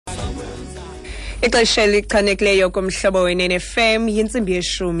Ixesha elichanekileyo kumhlobo weNFM yintsimbi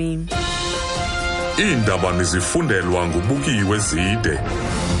yeshumi. Iindaba nizifundelwa ngubukiwe zide.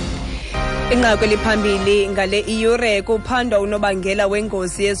 Inqaku eliphambili ngale iyure kuphando unobangela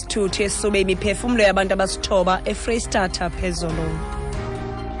wengozi yezithuthi esube imiphefumlo yabantu abasithoba eFreystata phezulu.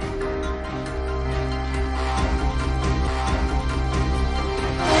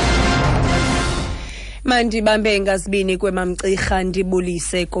 Mandibambe ngazibini kwemamcirha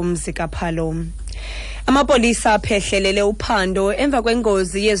ndibulise kumzi kaphalo. Amapolisa aphehlele uphando emva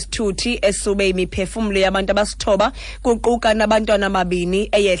kwengozi yezithuthi esube imiphefumlo yabantu abasithoba kuquka nabantwana ababini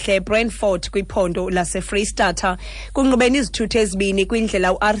eyehle eBrandfort kwiphondo lase Freystata kunqubeni izithuthi ezibini kwindlela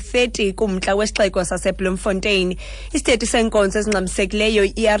uR30 kumntla wesixeko saseBrandfort. Isitethi senkonzo ezingxamisekileyo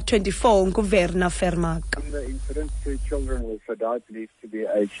iR24 nguVerna Fermak. The incident, 2 children were died, believed to be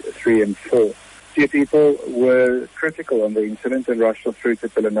aged 3 and 4. 2 people were critical on the incident and rushed through to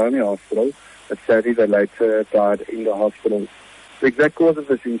Pelanomi Hospital, but sadly they later died in the hospital. The exact cause of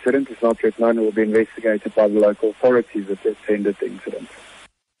this incident is not yet known and will be investigated by the local authorities that attended the incident.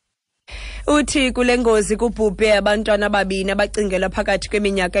 Uthi kule ngozi kubhubhe abantwana ababini abacingelwa phakathi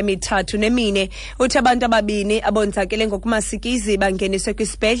kweminyaka emithathu nemine. Uthi abantu ababini abonzakele ngokumasikizi bangeniswe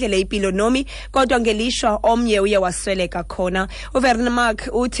kwisibhedlele iPelanomi kodwa ngelishwa omnye uye wasweleka khona. uVernemark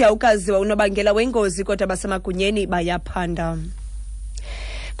uthi awukaziwa unobangela wengozi kodwa basemagunyeni bayaphanda.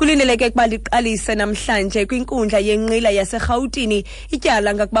 Kulindeleke ukuba liqalise namhlanje kwinkundla yenqila yaseRhawutini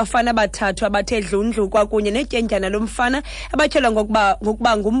ityala ngakubafana abathathu abathe dlundlu kwakunye netyendyana lomfana abatyholwa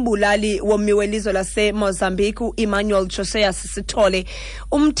ngokuba ngumbulali womi welizwe laseMozambique Emmanuel José Sithole,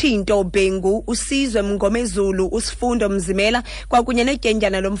 umthinto Bhengu, usizwe Mngomezulu, usifundo Mzimela kwakunye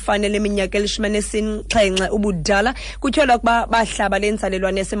netyendyana lomfana leminyaka eli-17 ubudala kutyholwa ukuba bahlaba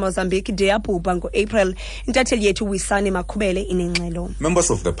lenzalelwane yaseMozambique de yabhubha ngo-April. Intatheli yethu Wisani Makhubele inengxelo. Members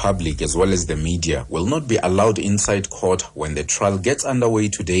of the public as well as the media will not be allowed inside court when the trial gets underway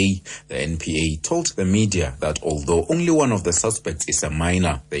today. The NPA told the media that although only one of the suspects is a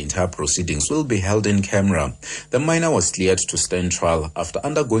minor, the entire proceedings will be held in camera. The minor was cleared to stand trial after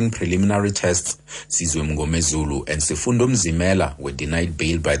undergoing preliminary tests. Sizwe Mngomezulu and Sifundo Mzimela were denied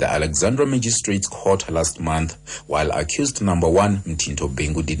bail by the Alexandra Magistrates Court last month, while accused number 1, Mthinto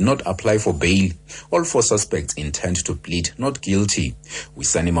Bhengu, did not apply for bail. All 4 suspects intend to plead not guilty.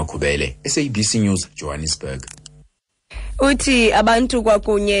 Wisani Makhubele, SABC News, Johannesburg. Uthi abantu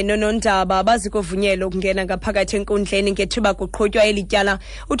kwakunye nonondaba bazikuvunyelwa ukungena ngaphakathi enkundleni ngethuba kuqhutywa elityala.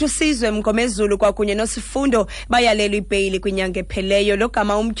 Uthi usizwe Mngomezulu kwakunye nosifundo bayalelwa ibheyili kwinyanga epheleyo.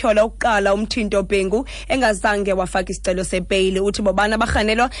 Logama umtyhola ukuqala umthinto Bhengu engazange wafaka isicelo sebheyili. Uthi bobana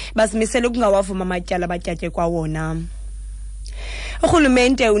barhanelwa bazimisela ukungawavuma amatyala abatyatye kwawona.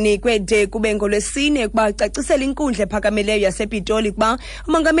 Urhulumente unikwe de kube ngolwesine kuba acacisela inkundla ephakamileyo yasePitoli kuba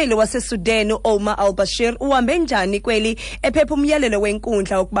umongameli waseSudan Omar al-Bashir uhambe njani kweli ephepha umyalelo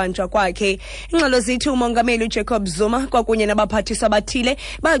wenkundla ukubanjwa kwakhe. Ingxelo zithi umongameli uJacob Zuma kwakunye nabaphathiswa abathile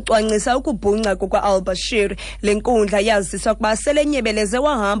bacwangcisa ukubhunqa kukwa al-Bashir. Le nkundla yaziswa kuba selenyebeleze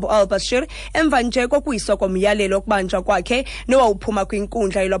wahambo al-Bashir emva nje kokuyiswa komyalelo ukubanjwa kwakhe nowawuphuma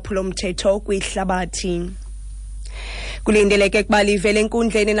kwinkundla yolwaphulomthetho kwihlabathi. Kulindeleke ukuba livele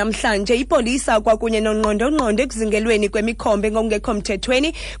enkundleni namhlanje ipolisa kwakunye nonqondoqondo ekuzingelweni kwemikhombe ngokungekho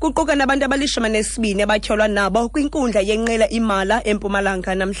mthethweni kuquka nabantu abali-12 abatyholwa nabo kwinkundla yenqila imala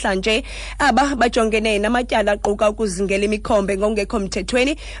eMpumalanga namhlanje. Aba bajongene namatyala aquka ukuzingela imikhombe ngokungekho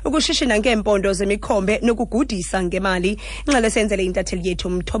mthethweni, ukushishina ngeempondo zemikhombe nokugudisa ngemali. Ingxelo senzele intatheli yethu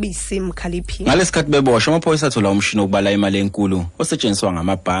Mthobisi Mkhaliphi. Ngalesikhathi beboshwa amapolisa athola umshini wokubala imali enkulu osetshenziswa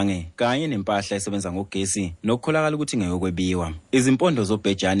ngamabhange kanye nempahla esebenza ngogesi nokukholakala ukuthi ngeyokwebiwa. Izimpondo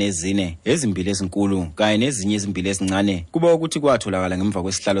zobhejane ezine, ezimbili ezinkulu kanye nezinye ezimbili ezincane kuba ukuthi kwatholakala ngemva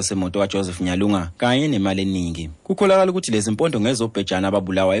kwesihlalo semoto kaJoseph Nyalunga kanye nemali eningi. Kukholakala ukuthi lezi mpondo ngezobhejane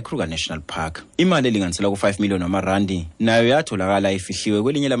ababulawa eKruger National Park. Imali elinganiselwa ku5 million wamarandi nayo yatholakala ifihliwe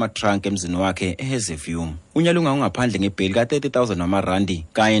kwelinye lamatrunk emzini wakhe eHazyview. uNyalunga ungaphandle ngebheli ka30,000 wamarandi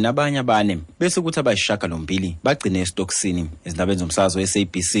kanye nabanye abane bese kuthi abayishagalombili bagcine estokisini. Izindaba zomsakazo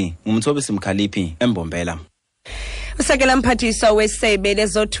weSABC uMthobisi Mkhaliphi eMbombela. Usekela mphathiswa wesebe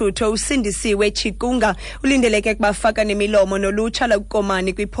lezothutho usindisiwe Chikunga ulindeleke kubafaka nemilomo nolutsha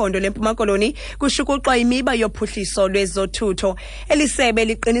lakukomani kwiphondo leMpuma Koloni kushukuqwa imiba yophuhliso lwezothutho. Elisebe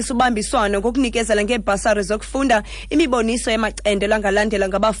liqinisa ubambiswano ngokunikezela ngebhasari zokufunda, imiboniso yamacandelo langalandela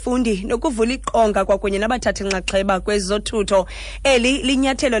ngabafundi nokuvula iqonga kwakunye nabathatha inxaxheba kwezothutho. Eli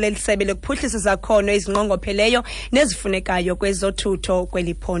linyathelo lelisebe lokuphuhlisa izakhono ezinqongopheleyo nezifunekayo kwezothutho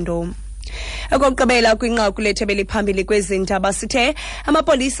kweliphondo. Okugqibela kwinqaku lethu eliphambili kwezi ndaba sithe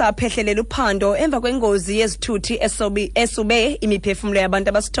amapolisa aphehlele uphando emva kwengozi yezithuthi esube imiphefumlo yabantu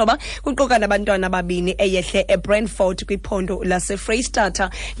abasithoba kuquka nabantwana ababini eyehle eBrandfort kwiphondo lase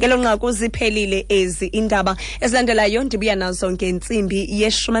ngelo nqaku ziphelile ezi indaba ezilandelayo ndibuya nazo ngentsimbi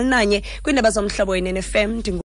ye-11 kwindaba zomhlobo weNFM.